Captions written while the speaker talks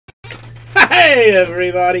Hey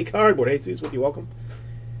everybody, Cardboard Jesus with you. Welcome.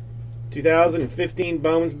 2015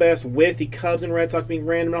 Bowman's Best with the Cubs and Red Sox being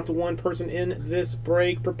random off to one person in this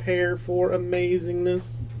break. Prepare for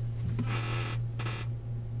amazingness.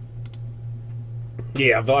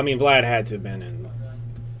 Yeah, I mean Vlad had to have been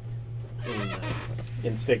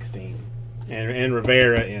in 16 and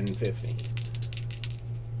Rivera in 15.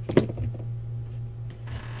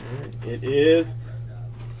 It is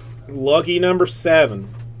lucky number 7.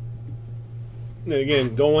 And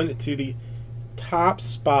again, going to the top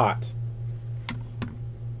spot.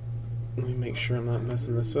 Let me make sure I'm not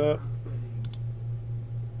messing this up.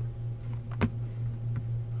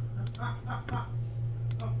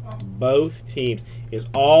 Both teams is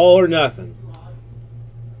all or nothing.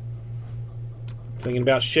 Thinking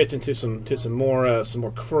about shifting to some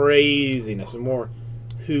more craziness, some more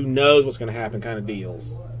who knows what's going to happen kind of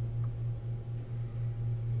deals.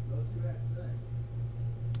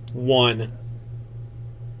 1,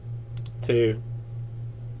 2,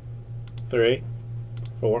 3,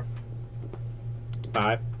 4,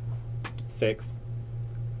 5, 6.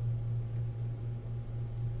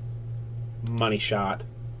 Money shot.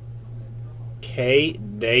 K.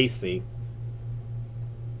 Dacey.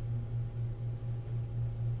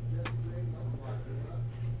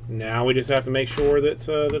 Now we just have to make sure that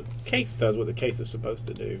the case does what the case is supposed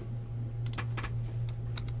to do.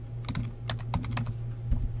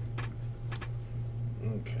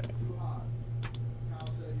 Okay.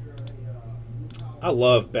 I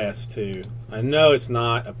love Best too. I know it's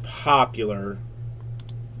not a popular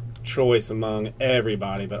choice among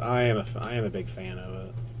everybody, but I am a big fan of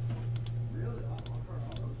it.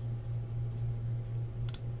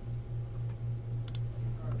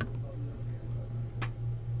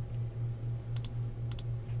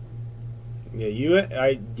 Yeah,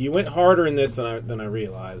 you went harder in this than I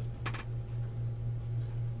realized.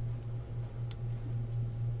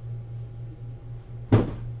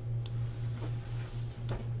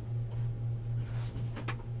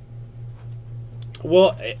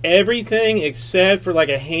 Well, everything except for like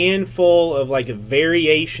a handful of like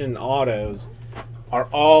variation autos are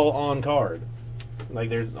all on card. Like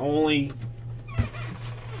there's only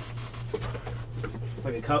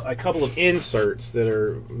like a couple of inserts that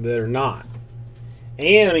are not.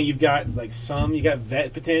 And I mean you've got like you got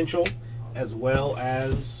vet potential as well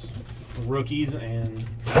as rookies and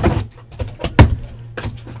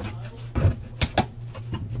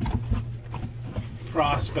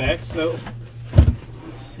prospects. So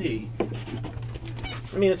let's see.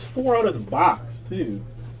 I mean, it's 4 autos a box, too.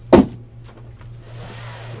 I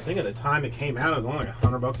think at the time it came out, it was only like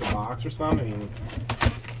 $100 a box or something. I mean,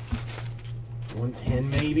 110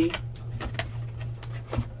 maybe.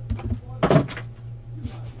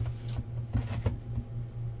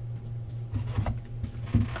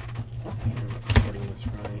 Recording this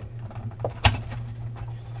right.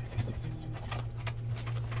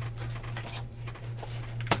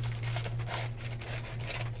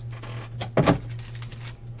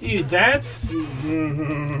 Dude, that's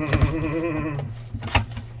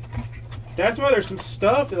why there's some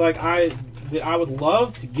stuff that like I would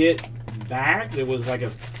love to get back. That was like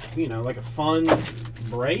a like a fun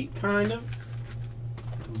break kind of,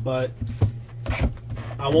 but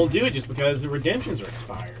I won't do it just because the redemptions are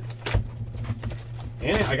expired.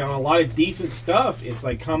 And I got a lot of decent stuff. It's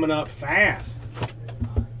like coming up fast.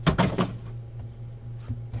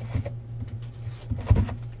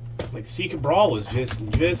 Like Secret Brawl was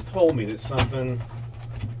just told me that something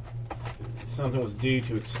was due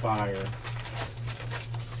to expire.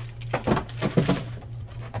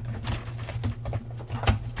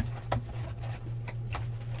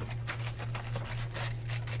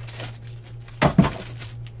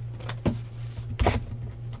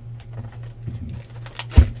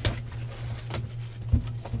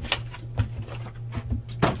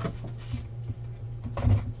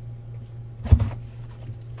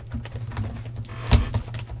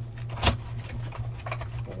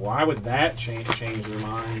 Why would that change their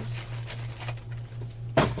minds?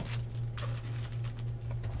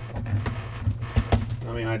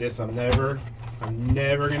 I mean, I'm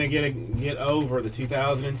never gonna get over the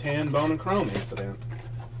 2010 Bowman Chrome incident.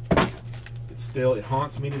 It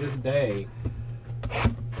haunts me to this day.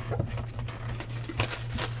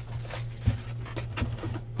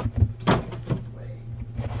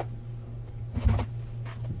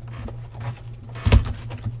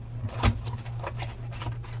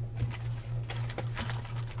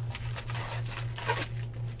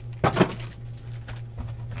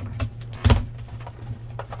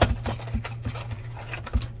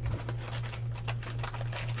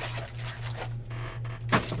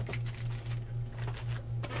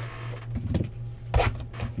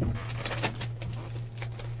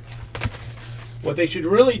 What they should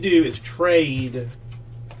really do is trade.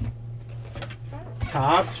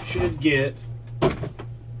 Topps should get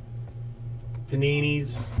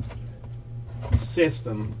Panini's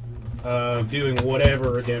system of doing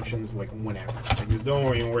whatever redemptions, like whenever. Like, just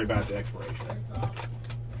don't even worry about the expiration.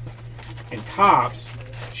 And Topps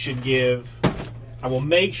should give. I will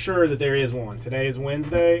make sure that there is one. Today is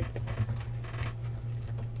Wednesday.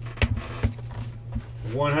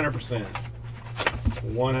 100%.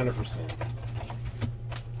 100%.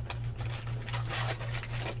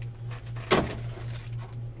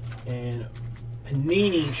 And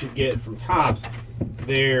Panini should get from Topps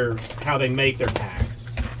how they make their packs.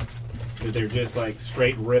 That they're just like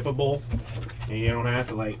straight rippable, and you don't have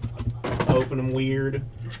to like open them weird.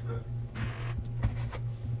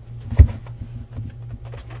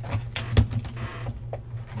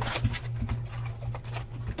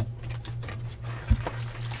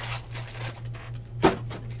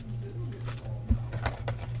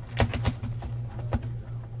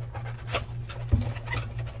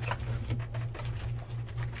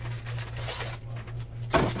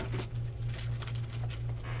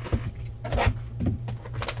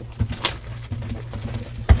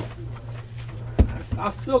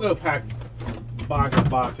 I'll still go pack box by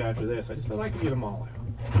box after this. I like to get them all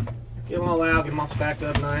out. Get them all out, get them all stacked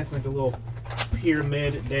up nice, make a little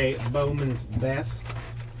pyramid day Bowman's best.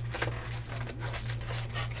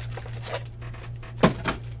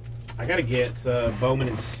 I gotta get Bowman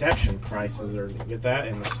Inception prices, or get that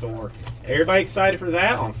in the store. Everybody excited for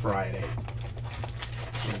that on Friday.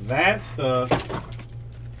 And that stuff,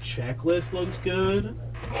 checklist looks good.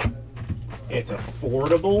 It's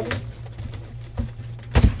affordable.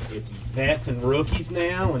 It's vets and rookies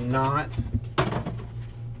now and not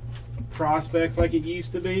prospects like it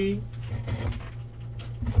used to be.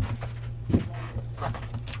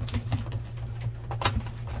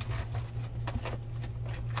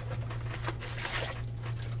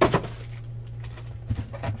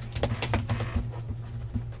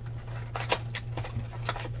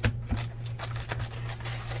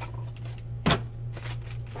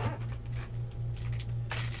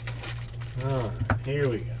 All right, here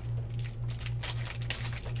we go.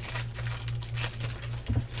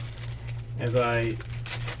 As I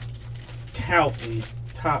tout the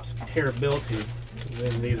Topps tearability,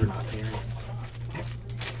 then these are not tearing.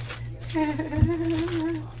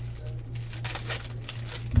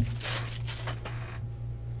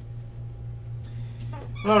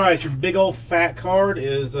 All right, your big old fat card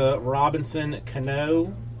is Robinson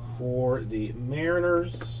Cano for the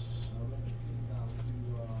Mariners.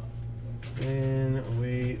 And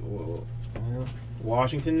we will,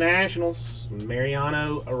 Washington Nationals,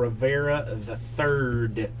 Mariano Rivera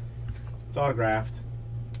III. It's autographed.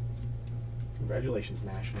 Congratulations,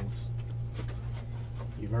 Nationals.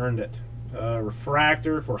 You've earned it.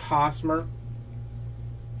 Refractor for Hosmer.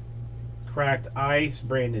 Cracked Ice,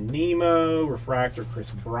 Brandon Nemo. Refractor, Chris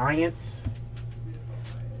Bryant.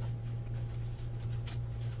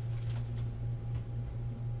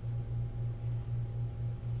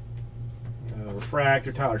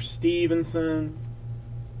 Refractor, Tyler Stevenson.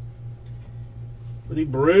 For the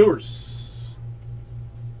Brewers,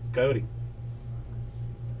 Cody.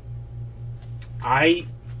 I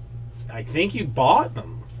think you bought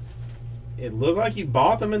them. It looked like you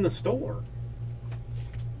bought them in the store.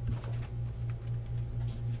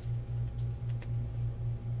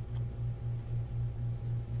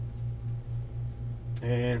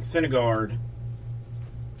 And Syndergaard.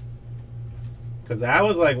 Because that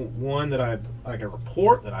was like one that like a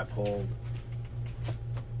report that I pulled.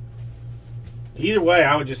 Either way,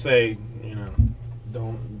 I would just say, you know,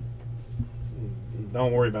 don't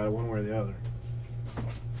worry about it one way or the other.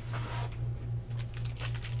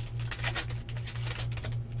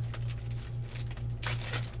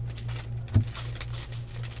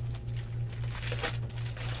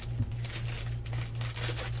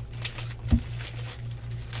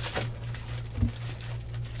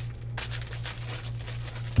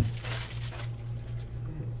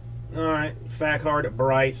 All right, fat card,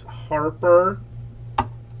 Bryce Harper. I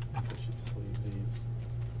should sleeve these.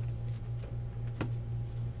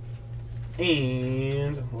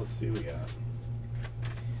 And let's see what we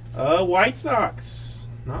got. White Sox,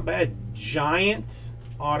 not bad. Giant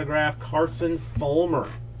autograph, Carson Fulmer.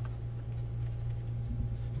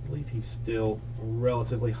 I believe he's still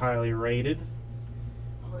relatively highly rated.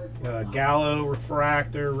 Gallo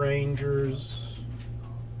refractor, Rangers.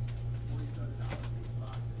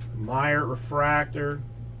 Meyer refractor,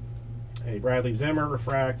 a Bradley Zimmer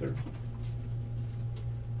refractor,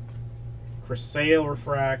 Chris Sale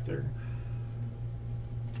refractor,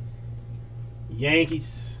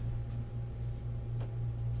 Yankees,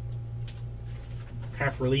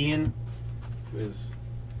 Caprillion, who is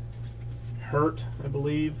hurt, I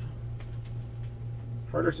believe.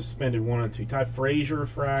 Hurt or suspended, 1 and 2. Ty Frazier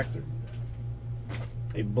refractor.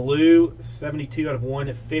 A blue 72 out of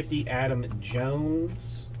 150, Adam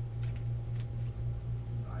Jones.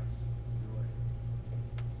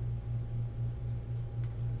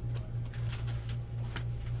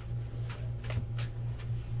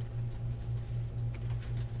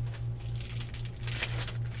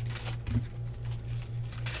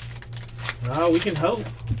 Oh, we can hope.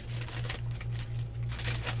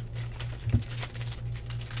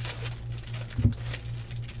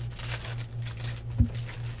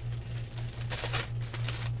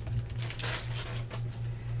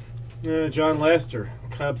 John Lester,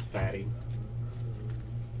 Cubs fatty.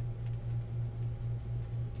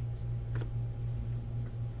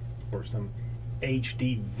 Or some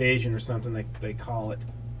HD vision or something they call it.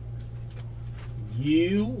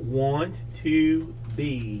 You want to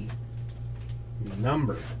be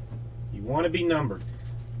numbered. You want to be numbered.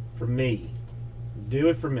 For me. Do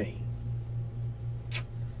it for me.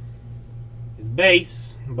 It's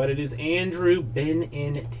base, but it is Andrew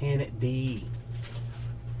Benintendi.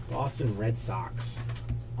 Boston Red Sox.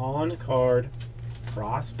 On card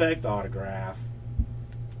prospect autograph.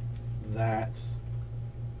 That's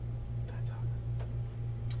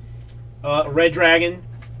Red Dragon.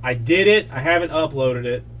 I did it. I haven't uploaded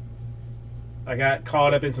it. I got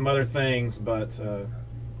caught up in some other things, but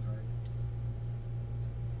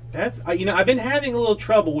that's you know, I've been having a little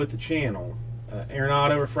trouble with the channel.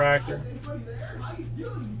 Arenado refractor.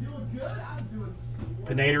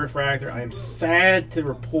 Pineda refractor. I am sad to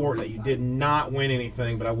report that you did not win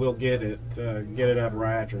anything, but I will get it up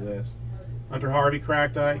right after this. Hunter Harvey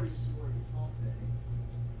cracked ice.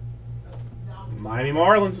 Miami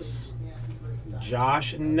Marlins.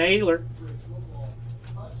 Josh Naylor.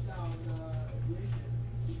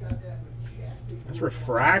 That's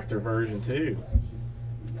refractor version too.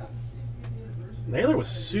 Naylor was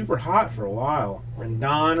super hot for a while.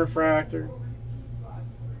 Rendon refractor.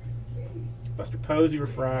 Buster Posey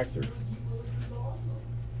refractor.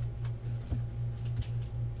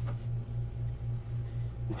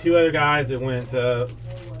 The two other guys that went.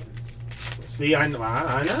 See, I know.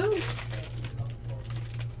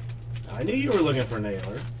 I knew you were looking for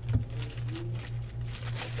Naylor.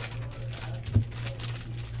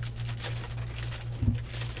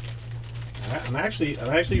 I'm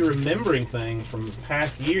actually remembering things from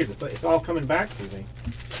past years. It's all coming back to me.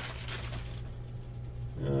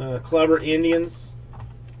 Clubber Indians.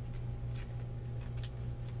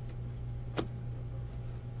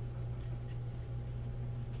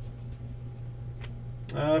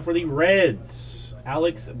 For the Reds,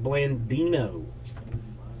 Alex Blandino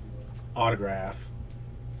autograph.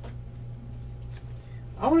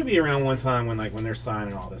 I want to be around one time when they're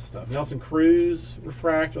signing all this stuff. Nelson Cruz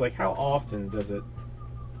refractor. Like, how often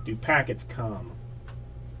do packets come?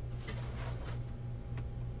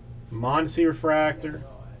 Mondesi refractor.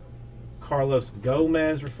 Carlos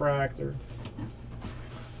Gomez refractor.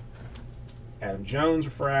 Adam Jones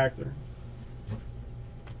refractor.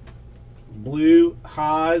 Blue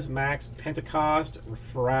Haas Max Pentecost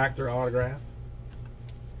refractor autograph.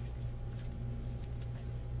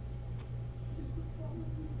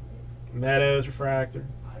 Meadows refractor.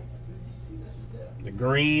 The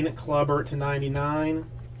green Clubber /99.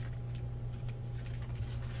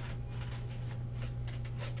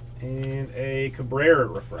 And a Cabrera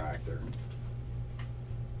refractor.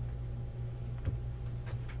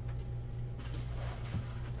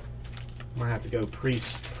 I'm gonna have to go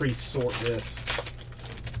pre-sort this.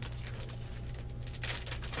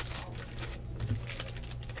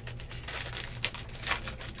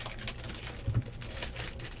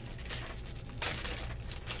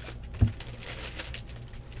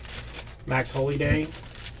 Max Holiday.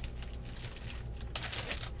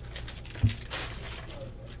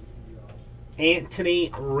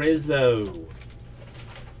 Anthony Rizzo.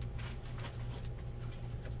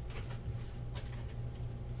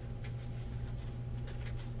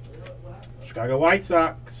 Chicago White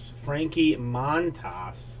Sox. Frankie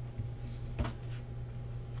Montas.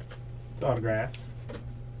 It's autographed.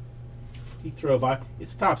 He throw by.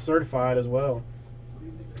 It's top certified as well.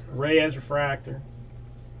 Reyes refractor.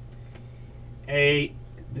 I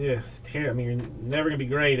mean, you're never going to be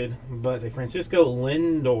graded, but a Francisco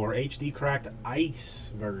Lindor HD cracked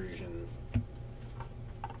ice version.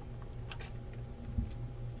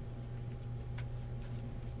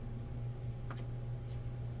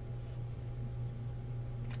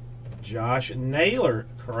 Josh Naylor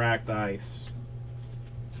cracked ice.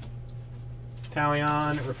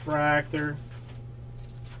 Italian refractor.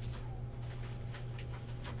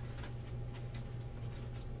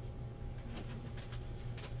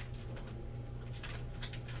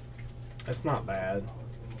 That's not bad.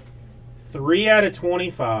 3 out of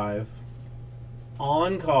 25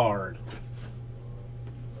 on card.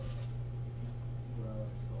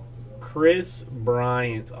 Chris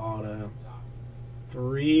Bryant auto.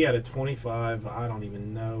 3 out of 25. I don't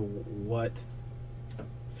even know what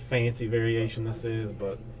fancy variation this is,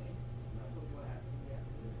 but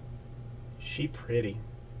she pretty.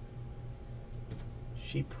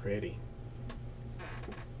 She pretty.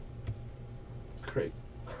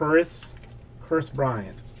 Chris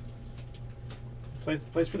Bryant.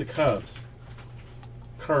 Plays for the Cubs.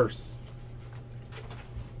 Curse.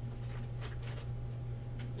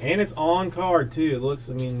 And it's on card too. It looks,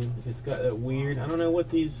 I mean, it's got that weird, I don't know what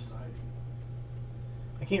these,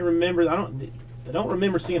 I can't remember. I don't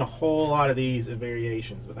remember seeing a whole lot of these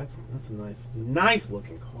variations, but that's a nice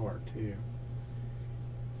looking card too.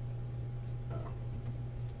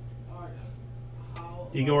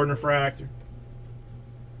 D. Gordon refractor.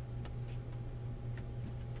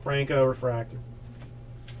 Franco refractor.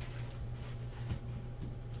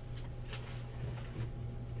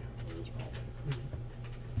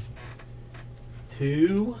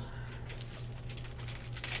 Two.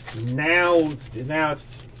 Now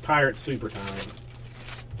it's Pirates Super time.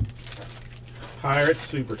 Pirates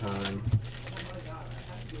Super time.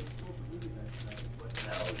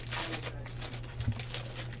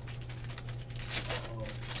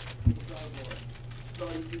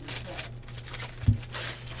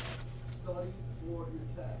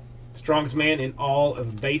 Strongest man in all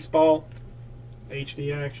of baseball.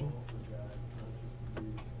 HD action.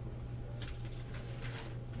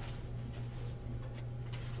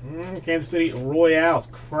 Kansas City Royals.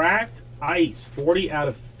 Cracked ice. 40 out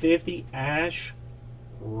of 50. Ash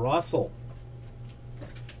Russell.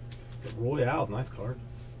 The Royals. Nice card.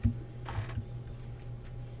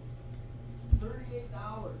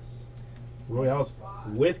 $38. Royals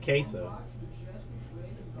with queso.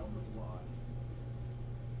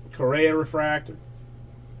 Correa refractor.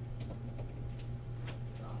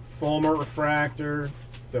 Fulmer refractor.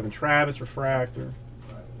 Devin Travis refractor.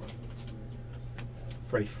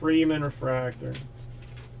 Freddie Freeman refractor.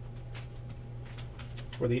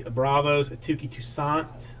 For the Bravos, Tuki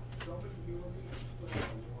Toussaint.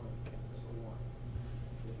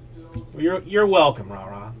 Well, you're welcome,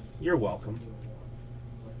 Rara. You're welcome.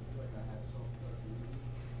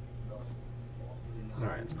 All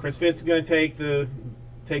right, so Chris Fitz is going to take the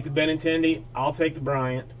Benintendi. I'll take the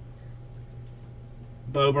Bryant.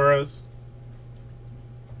 Bo Burrows.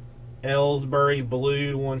 Ellsbury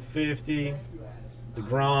blue 150.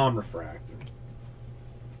 DeGrom refractor.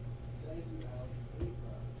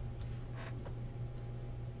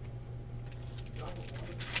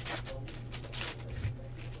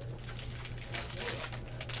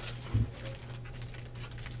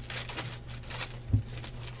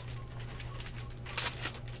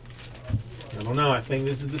 I don't know. I think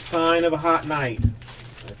this is the sign of a hot night.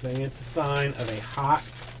 I think it's the sign of a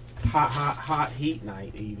hot heat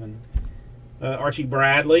night even. Archie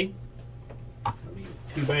Bradley.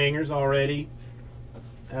 2 bangers already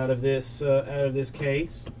out of this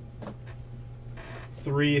case.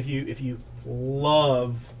 3 if you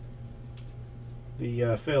love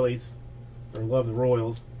the Phillies or love the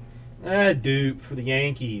Royals. Dupe for the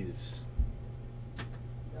Yankees.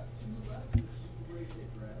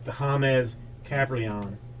 The James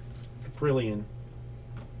Caprillion.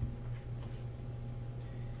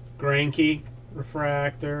 Greinke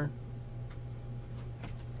refractor.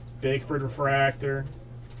 Bigford refractor.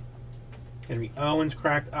 Henry Owens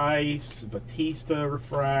cracked ice. Batista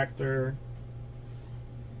refractor.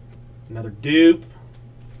 Another dupe.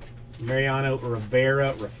 Mariano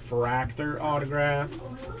Rivera refractor autograph.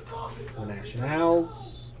 The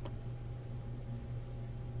Nationals.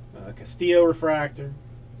 Castillo refractor.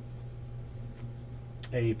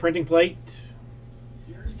 A printing plate.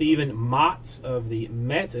 Steven Matz of the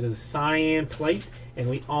Mets. It is a cyan plate, and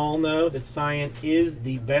we all know that cyan is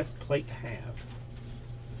the best plate to have.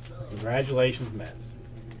 Congratulations, Mets.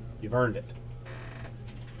 You've earned it.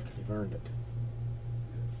 You've earned it.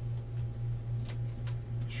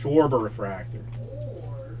 Schwarber refractor.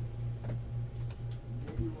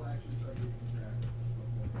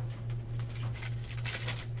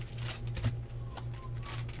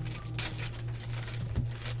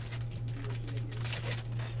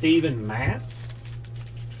 Steven Matz.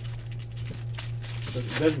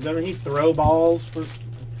 Doesn't he throw balls for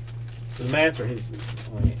the Mets, or his?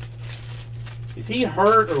 Like, is he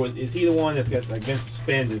hurt, or is he the one that's got been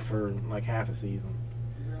suspended for like half a season?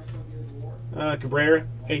 Cabrera,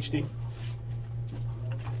 HD.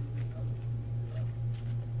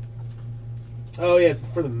 Oh yeah, it's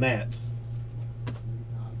for the Mets.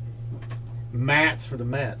 Mats for the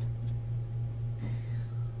Mets.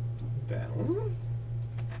 That one.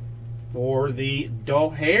 For the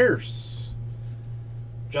Dodgers,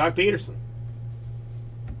 Jock Peterson.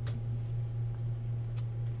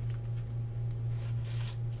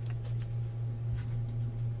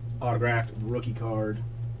 Autographed rookie card.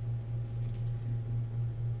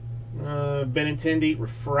 Benintendi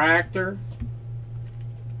refractor.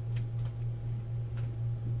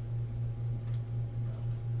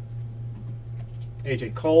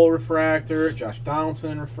 AJ Cole refractor. Josh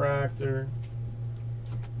Donaldson refractor.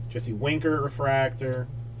 Jesse Winker refractor.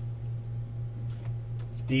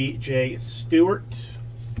 DJ Stewart,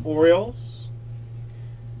 Orioles.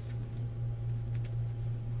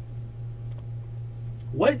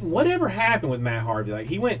 Whatever happened with Matt Harvey? Like,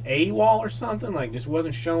 he went AWOL or something? Like, just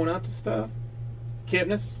wasn't showing up to stuff?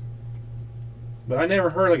 Kipnis? But I never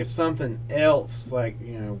heard, like, of something else, like,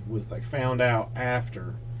 you know, was, like, found out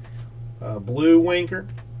after. Blue Winker.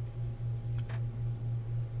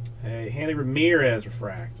 Hey, Hanley Ramirez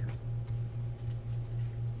refractor.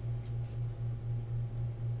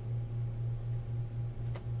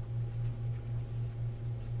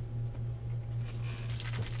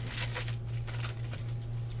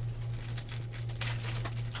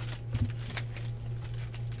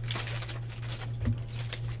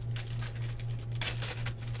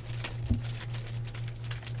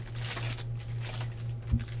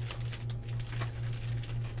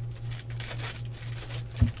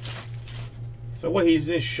 So what, he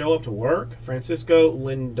just show up to work? Francisco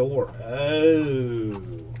Lindor. Oh.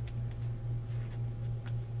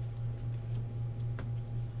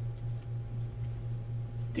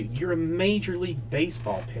 Dude, you're a Major League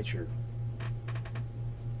Baseball pitcher.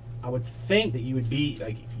 I would think that you would be,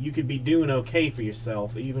 like, you could be doing okay for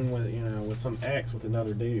yourself, even with, you know, with some X with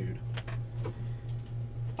another dude.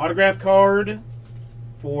 Autograph card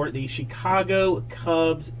for the Chicago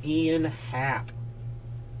Cubs, Ian Happ.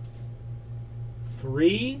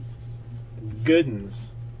 3 good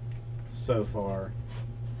ones so far.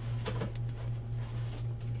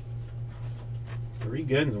 3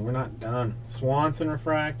 good ones, and we're not done. Swanson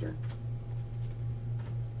refractor.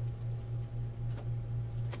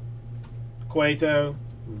 Cueto,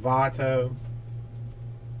 Vato.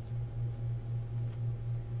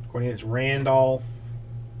 Cornelius Randolph.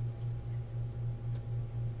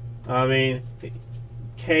 I mean,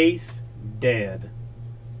 case dead.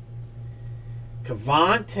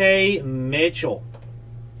 Cavante Mitchell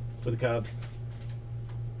for the Cubs.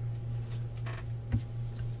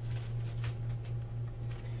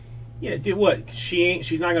 Yeah, dude, what?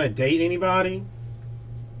 She's not gonna date anybody?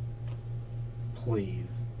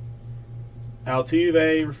 Please.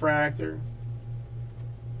 Altuve refractor.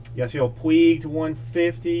 Yasiel Puig to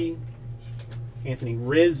 150. Anthony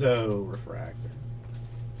Rizzo refractor.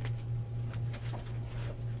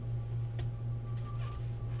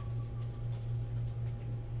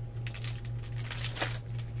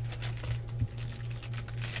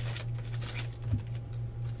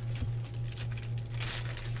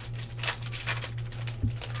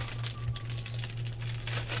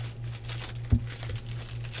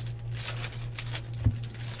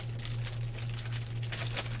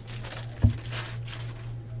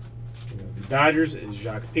 Dodgers is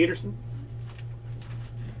Jock Peterson.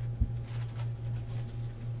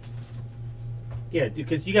 Yeah,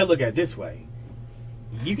 because you got to look at it this way.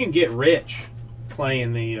 You can get rich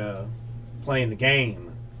playing the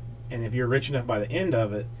game, and if you're rich enough by the end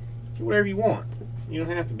of it, get whatever you want. You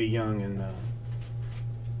don't have to be young and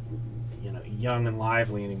young and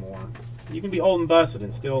lively anymore. You can be old and busted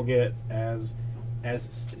and still get as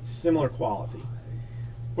similar quality.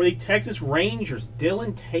 For the Texas Rangers,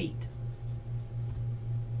 Dylan Tate.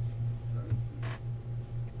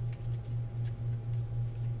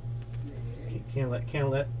 Can't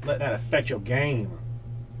let that affect your game.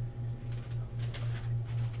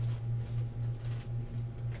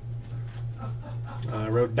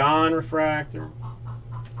 Rodon refractor.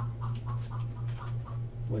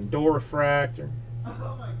 Lindor refractor.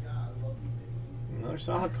 Another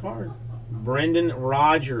solid card. Brendan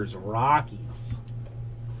Rodgers, Rockies.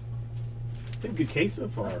 It's been a good case so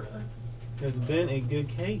far. It's been a good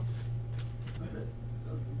case.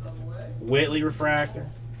 Whitley refractor.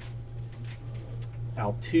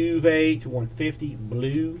 Altuve to 150,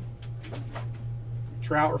 blue.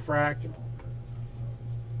 Trout refractor.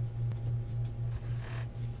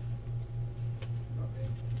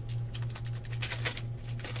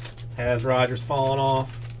 Has Rodgers fallen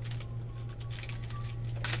off?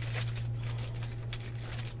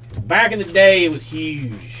 Back in the day, it was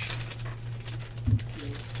huge.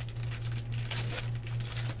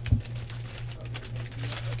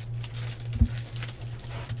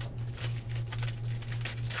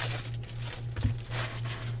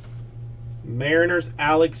 Mariners,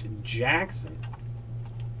 Alex Jackson.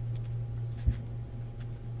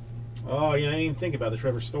 Oh, yeah, I didn't even think about the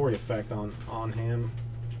Trevor Story effect on him.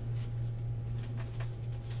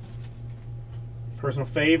 Personal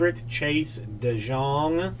favorite, Chase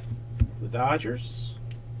DeJong, the Dodgers.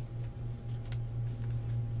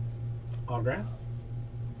 Autograph.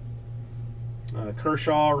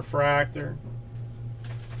 Kershaw refractor.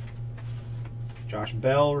 Josh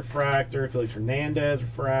Bell refractor. Felix Hernandez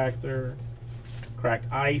refractor. Cracked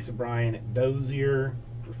Ice, Brian Dozier.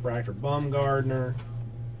 Refractor Bumgardner.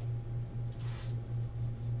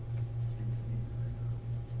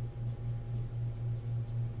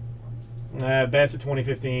 Best of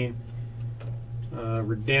 2015.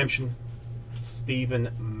 Redemption.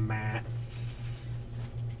 Steven Matz.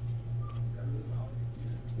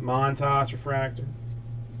 Montas refractor.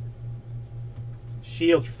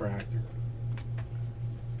 Shields refractor.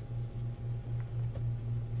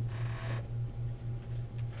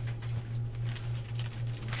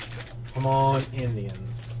 Come on,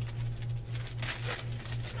 Indians.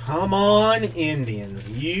 Come on, Indians.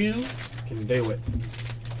 You can do it.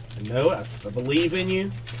 I know it. I believe in you. I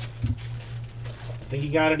think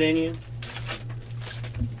you got it in you.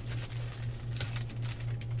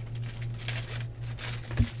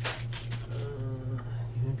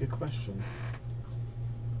 Good question.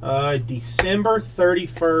 December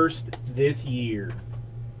 31st this year.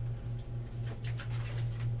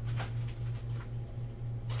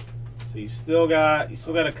 So you still got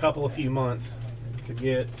a couple of few months to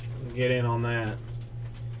get in on that.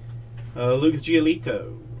 Lucas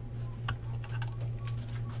Giolito.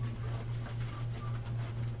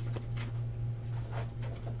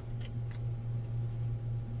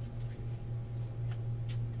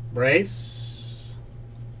 Braves.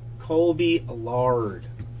 Colby Allard.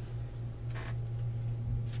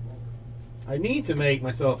 I need to make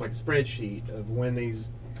myself like a spreadsheet of when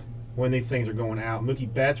these things are going out.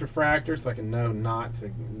 Mookie Betts refractor, so I can know not to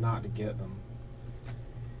get them.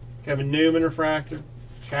 Kevin Newman refractor.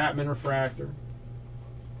 Chapman refractor.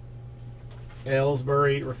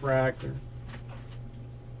 Ellsbury refractor.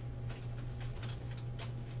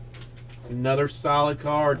 Another solid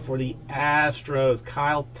card for the Astros.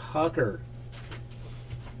 Kyle Tucker.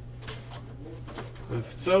 We've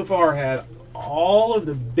so far had all of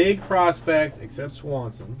the big prospects except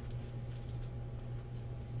Swanson.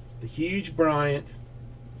 The huge Bryant.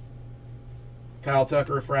 Kyle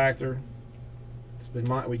Tucker refractor. It's been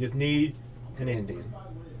we just need an Indian.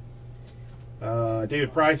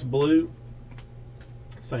 David Price blue.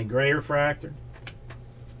 Sonny Gray refractor.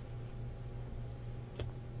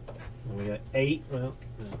 And we got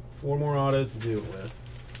 4 more autos to do it with.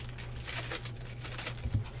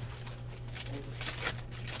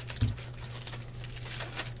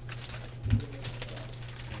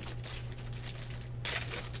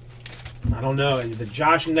 I don't know. The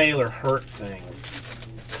Josh Naylor hurt things.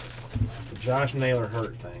 The Josh Naylor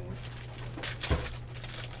hurt things.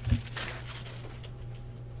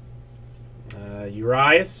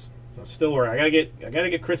 Urias. I'm still worried. I gotta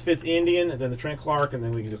get Chris Fitz Indian and then the Trent Clark, and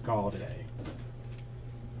then we can just call it a day.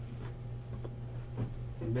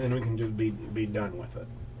 And then we can just be done with it.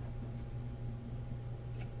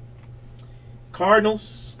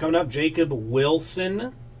 Cardinals coming up. Jacob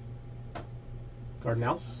Wilson.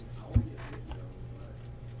 Cardinals.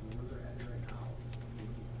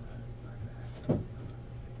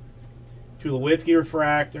 Tulowitzki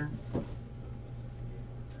refractor.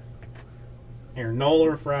 Aaron Nola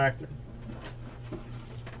refractor.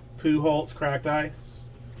 Pujols cracked ice.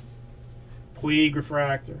 Puig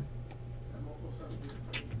refractor.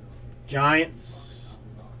 Giants.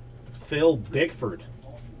 Phil Bickford.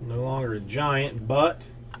 No longer a Giant, but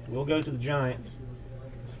we'll go to the Giants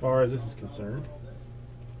as far as this is concerned.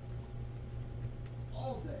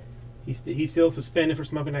 He's still suspended for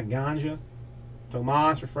smoking that ganja.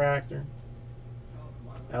 Tomas refractor.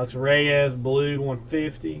 Alex Reyes blue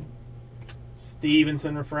 150.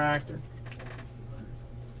 Stevenson refractor.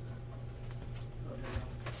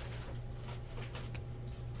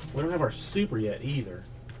 We don't have our super yet either.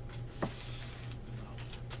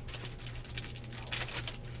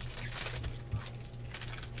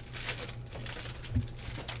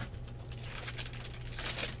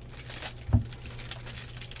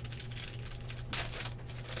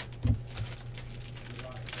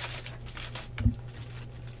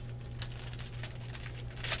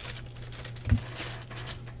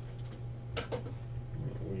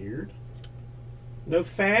 No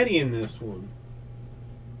fatty in this one.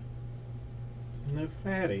 No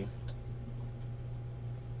fatty.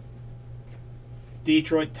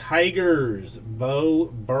 Detroit Tigers, Bo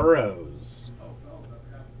Burrows.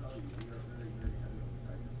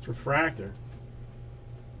 It's refractor.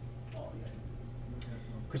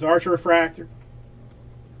 Chris Archer refractor.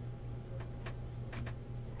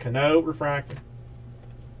 Cano refractor.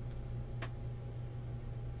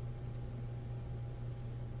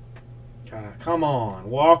 Come on.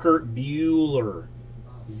 Walker Bueller.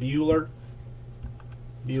 Bueller.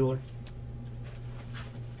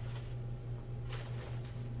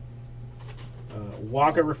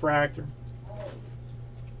 Walker refractor.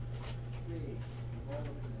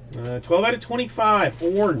 12 out of 25.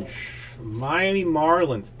 Orange. Miami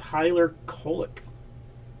Marlins. Tyler Kolek.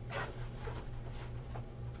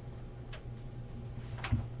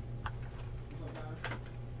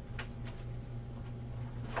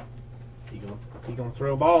 He gonna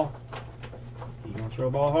throw a ball. He gonna throw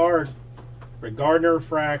a ball hard. Rick Gardner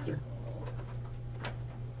refractor.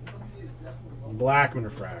 Blackman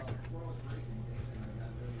refractor.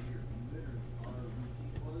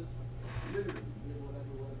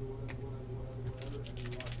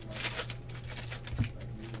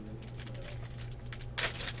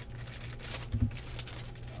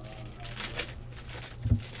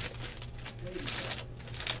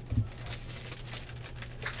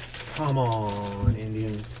 Come on,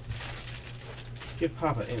 Indians. Give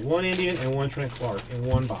Papa one Indian and one Trent Clark in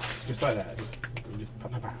one box. Just like that. Just pow,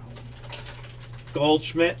 pow, pow.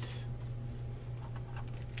 Goldschmidt.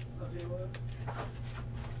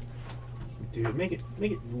 Dude, make it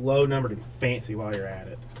low numbered and fancy while you're at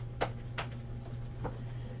it.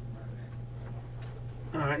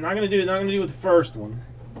 Alright, not gonna do with the first one.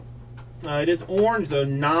 It is orange though,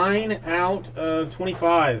 9 out of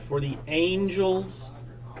 25 for the Angels.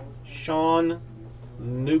 Sean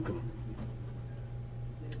Newcomb.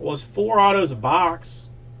 Well, it's 4 autos a box.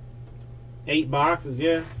 8 boxes,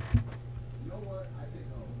 yeah.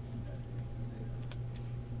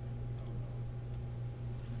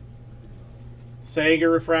 Sager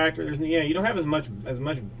refractor. You don't have as much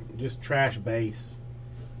just trash base.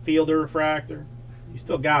 Fielder refractor. You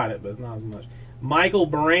still got it, but it's not as much. Michael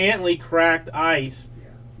Brantley cracked ice.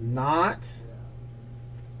 It's not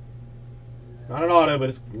an auto,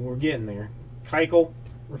 but we're getting there. Keuchel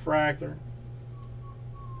refractor.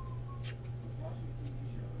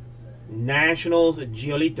 Nationals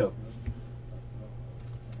Giolito.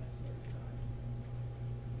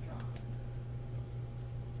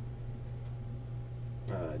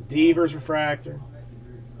 Devers refractor.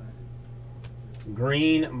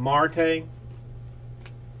 Green Marte.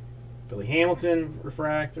 Billy Hamilton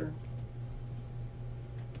refractor.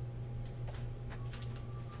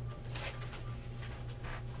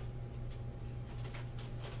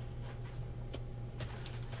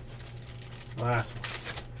 Last one.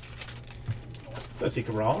 So,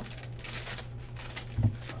 Carroll.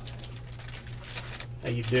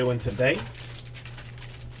 How you doing today?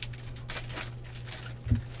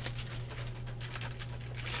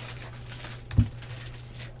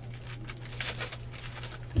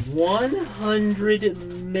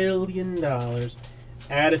 $100 million.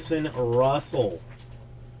 Addison Russell.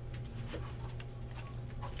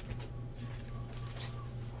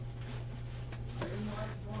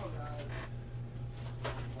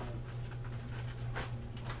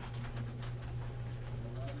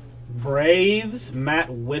 Braves, Matt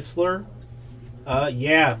Whistler.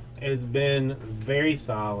 Yeah, it's been very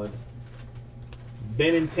solid.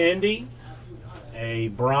 Benintendi, a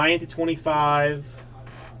Bryant to 25.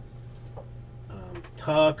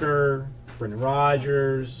 Tucker, Brendan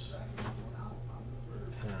Rodgers.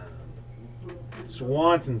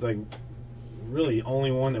 Swanson's like really the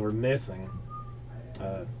only one that we're missing.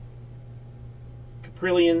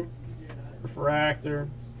 Caprillion, refractor.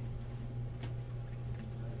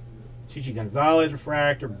 Chichi Gonzalez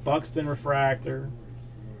refractor, Buxton refractor,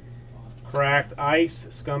 cracked ice,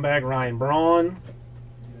 scumbag Ryan Braun,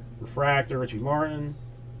 refractor Richie Martin,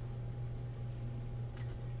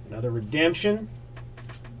 another redemption,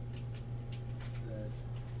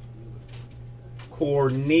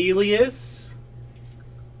 Cornelius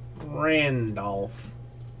Randolph,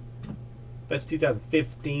 best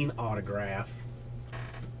 2015 autograph.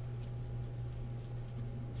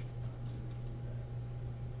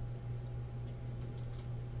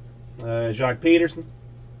 Jacques Peterson,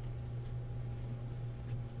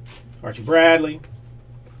 Archie Bradley,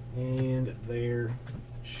 and there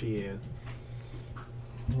she is.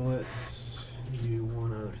 Let's do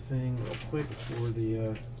one other thing real quick before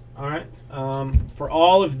the. All right, for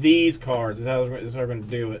all of these cards, this is how we're going to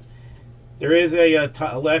do it. There is a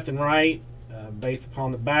left and right based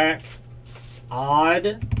upon the back.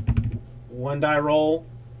 Odd, one die roll.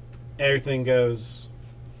 Everything goes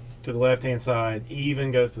to the left-hand side,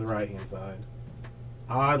 even goes to the right-hand side.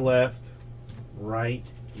 Odd left, right,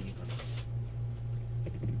 even.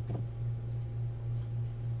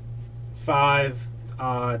 It's 5. It's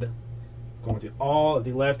odd. It's going to all of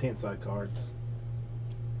the left-hand side cards.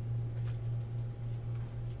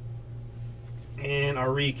 And our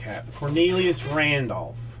recap. Cornelius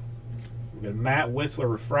Randolph. We've got Matt Whistler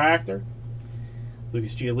Refractor.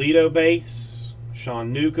 Lucas Giolito base.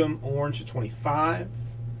 Sean Newcomb orange to 25.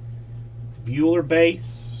 Bueller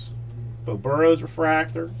base. Bo Burrows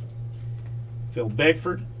Refractor. Phil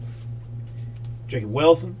Bickford. Jacob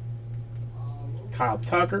Wilson. Kyle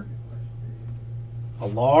Tucker.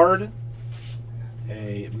 Allard.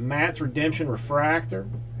 A Matt's Redemption Refractor.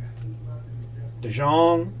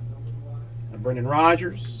 DeJong. Brendan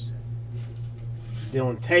Rodgers.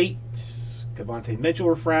 Dylan Tate. Cavante Mitchell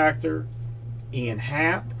Refractor. Ian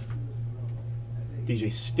Happ.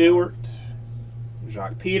 DJ Stewart.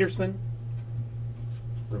 Jacques Peterson.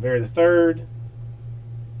 Rivera III.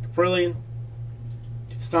 Caprillion.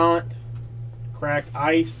 Toussaint. Cracked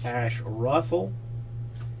Ice. Ash Russell.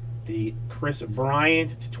 The Chris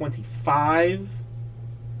Bryant to 25.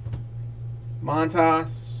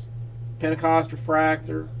 Montas. Pentecost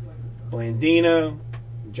Refractor. Blandino.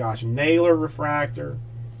 Josh Naylor Refractor.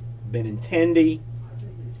 Benintendi.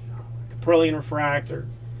 Caprillion Refractor.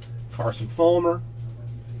 Carson Fulmer.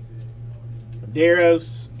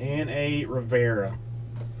 Medeiros. And a Rivera.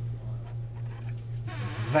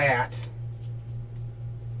 That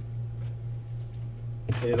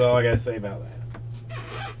is all I got to say about that.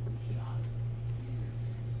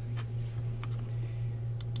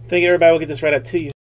 Thank you, everybody. We'll get this right out to you.